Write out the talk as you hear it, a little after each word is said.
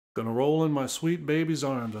Gonna roll in my sweet baby's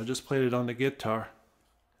arms. I just played it on the guitar.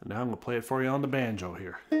 And now I'm gonna play it for you on the banjo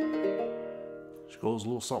here. She goes a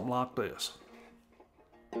little something like this.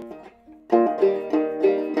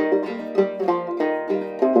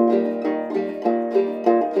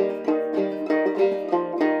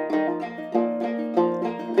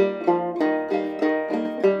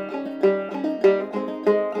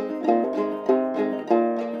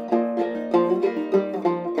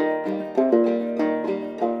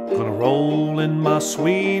 Gonna roll in my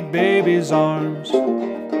sweet baby's arms.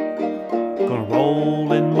 Gonna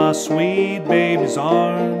roll in my sweet baby's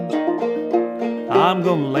arms. I'm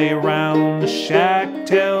gonna lay around the shack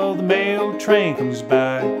till the mail train comes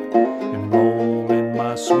back and roll in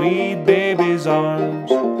my sweet baby's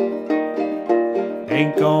arms.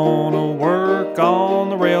 Ain't gonna work on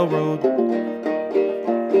the railroad,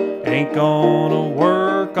 ain't gonna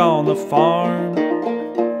work on the farm.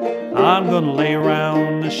 I'm gonna lay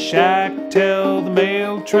around the shack till the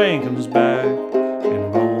mail train comes back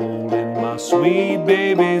and roll in my sweet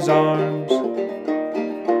baby's arms.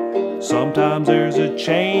 Sometimes there's a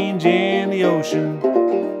change in the ocean,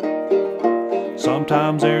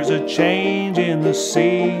 sometimes there's a change in the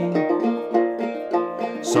sea,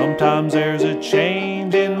 sometimes there's a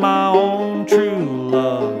change in my own true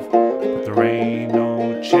love, but there ain't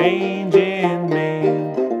no change in me.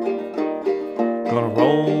 Gonna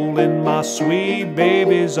roll in my sweet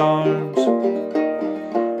baby's arms,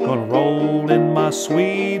 gonna roll in my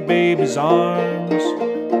sweet baby's arms.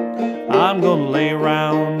 I'm gonna lay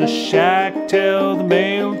around the shack till the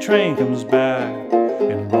mail train comes back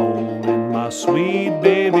and roll in my sweet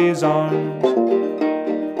baby's arms.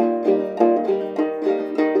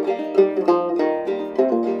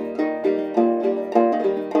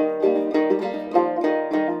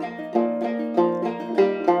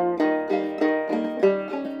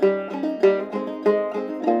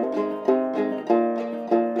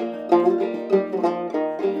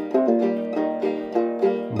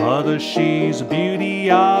 Mother, she's a beauty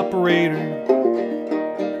operator.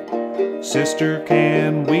 Sister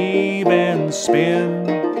can weave and spin.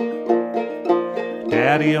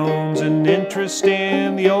 Daddy owns an interest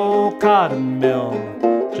in the old cotton mill,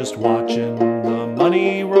 just watching the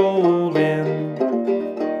money roll in.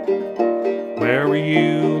 Where were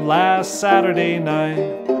you last Saturday night?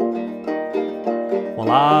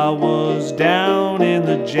 Well, I was down in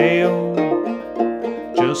the jail,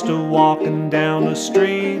 just a-walking down the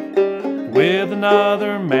street with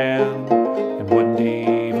another man, and wouldn't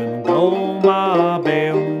even go my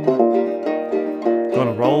bail.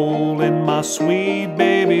 Gonna roll in my sweet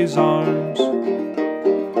baby's arms,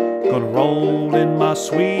 gonna roll in my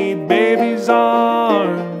sweet baby's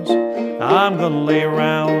arms. I'm gonna lay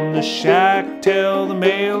around the shack till the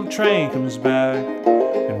mail train comes back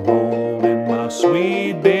and roll in my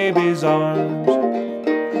sweet baby's arms.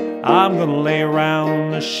 I'm gonna lay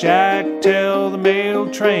around the shack till the mail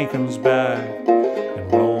train comes back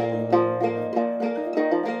and roll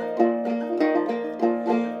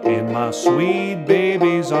in my sweet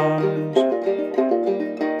baby's arms.